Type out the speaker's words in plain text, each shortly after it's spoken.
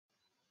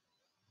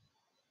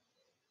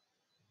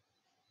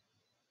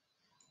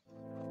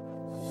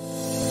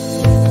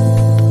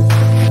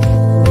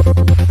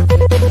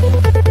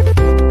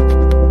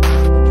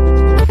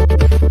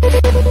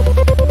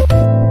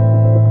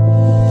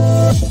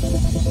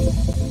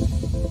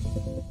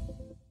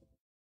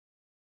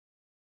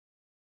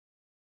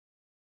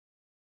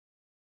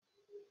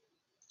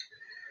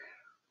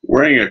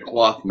Wearing a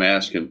cloth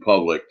mask in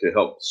public to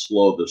help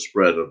slow the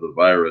spread of the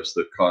virus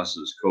that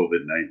causes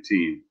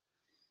COVID-19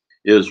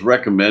 is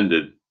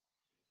recommended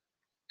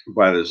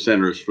by the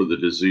Centers for the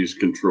Disease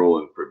Control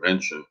and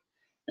Prevention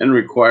and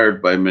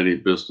required by many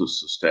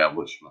business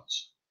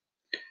establishments.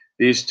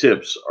 These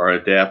tips are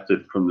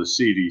adapted from the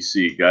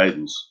CDC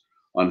guidance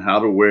on how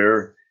to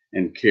wear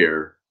and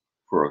care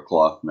for a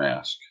cloth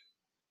mask.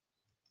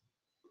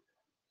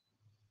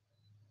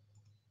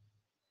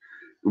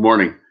 Good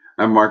morning.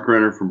 I'm Mark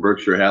Renner from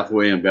Berkshire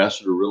Hathaway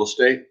Ambassador Real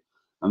Estate.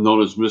 I'm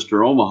known as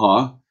Mr.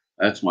 Omaha.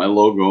 That's my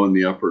logo in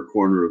the upper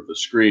corner of the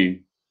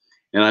screen.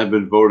 And I've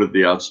been voted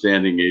the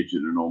outstanding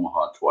agent in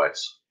Omaha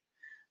twice.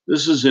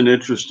 This is an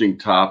interesting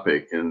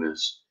topic in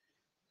this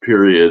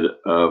period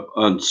of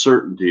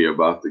uncertainty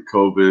about the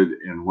COVID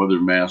and whether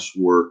masks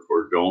work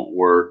or don't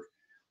work,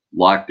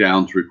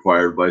 lockdowns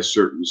required by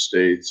certain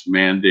states,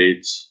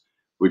 mandates,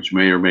 which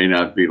may or may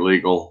not be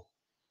legal.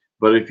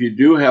 But if you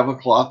do have a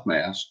cloth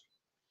mask,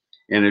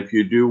 and if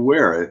you do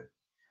wear it,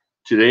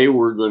 today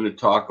we're going to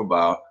talk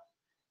about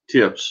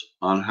tips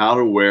on how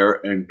to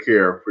wear and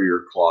care for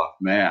your cloth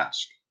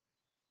mask.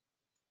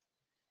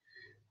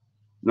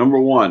 Number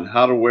one,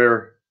 how to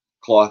wear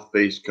cloth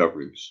face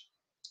coverings.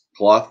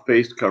 Cloth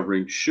face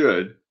coverings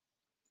should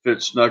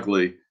fit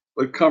snugly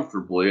but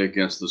comfortably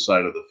against the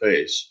side of the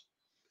face.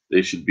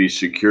 They should be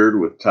secured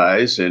with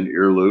ties and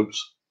ear loops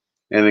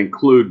and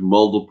include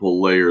multiple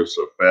layers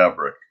of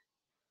fabric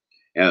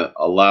and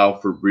allow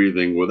for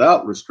breathing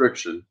without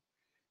restriction.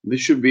 They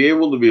should be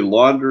able to be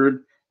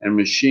laundered and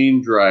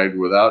machine dried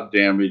without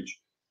damage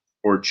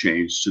or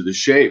change to the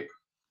shape.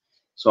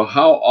 So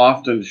how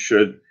often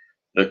should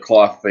the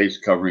cloth face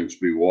coverings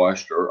be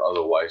washed or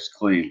otherwise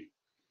cleaned?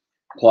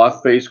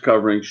 Cloth face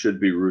coverings should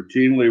be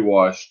routinely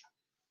washed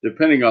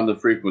depending on the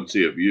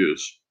frequency of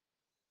use.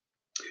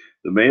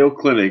 The Mayo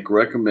Clinic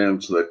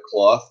recommends that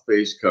cloth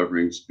face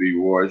coverings be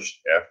washed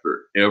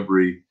after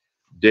every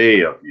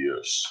day of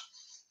use.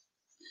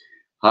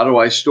 How do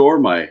I store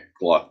my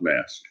cloth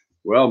mask?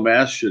 Well,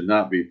 masks should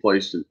not be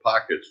placed in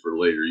pockets for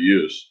later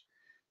use.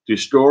 To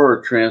store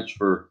or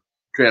transport,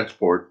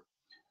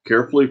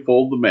 carefully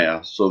fold the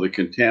mask so the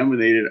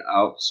contaminated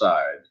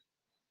outside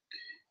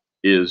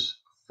is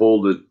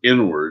folded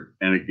inward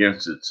and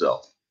against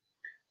itself.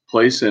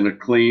 Place in a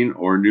clean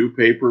or new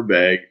paper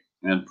bag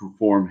and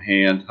perform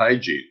hand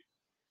hygiene.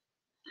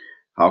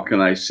 How can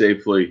I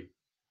safely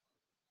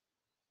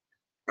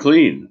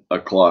clean a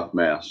cloth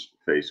mask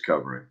face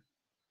covering?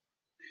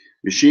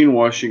 Machine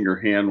washing or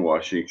hand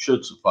washing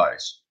should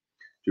suffice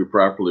to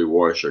properly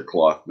wash a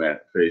cloth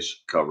mat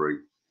face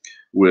covering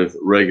with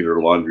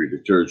regular laundry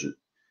detergent.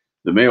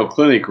 The Mayo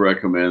Clinic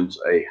recommends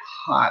a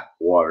hot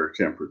water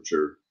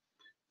temperature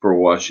for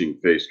washing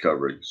face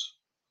coverings.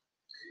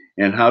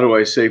 And how do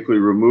I safely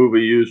remove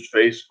a used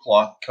face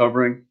cloth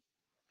covering?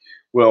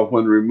 Well,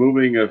 when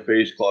removing a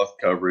face cloth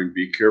covering,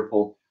 be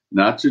careful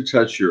not to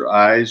touch your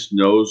eyes,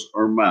 nose,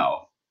 or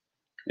mouth,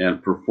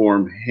 and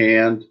perform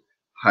hand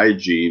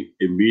hygiene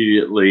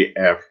immediately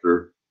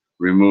after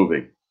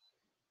removing.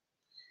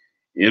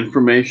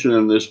 Information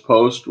in this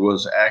post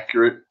was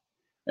accurate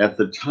at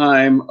the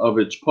time of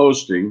its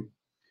posting,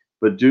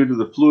 but due to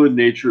the fluid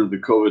nature of the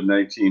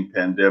COVID-19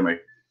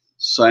 pandemic,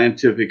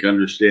 scientific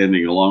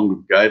understanding along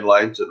with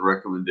guidelines and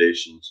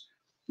recommendations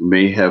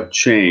may have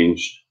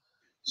changed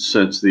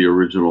since the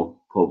original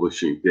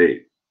publishing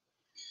date.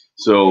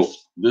 So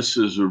this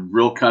is a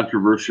real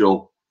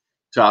controversial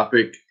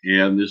topic,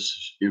 and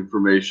this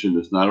information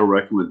is not a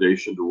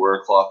recommendation to wear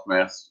a cloth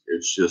mask.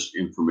 It's just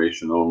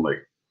information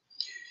only.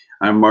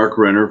 I'm Mark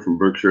Renner from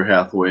Berkshire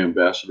Hathaway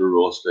Ambassador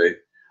Real Estate.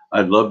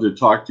 I'd love to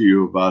talk to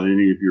you about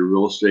any of your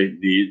real estate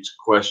needs,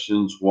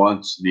 questions,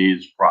 wants,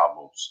 needs,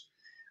 problems.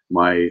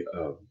 My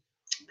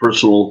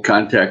personal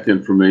contact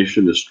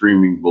information is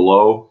streaming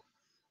below.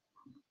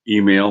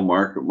 Email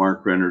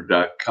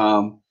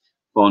mark@markrenner.com.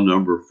 Phone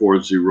number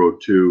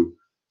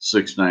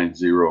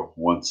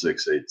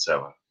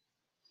 402-690-1687.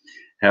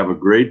 Have a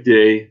great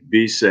day,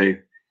 be safe,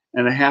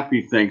 and a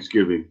happy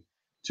Thanksgiving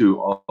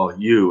to all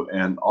you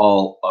and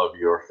all of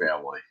your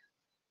family.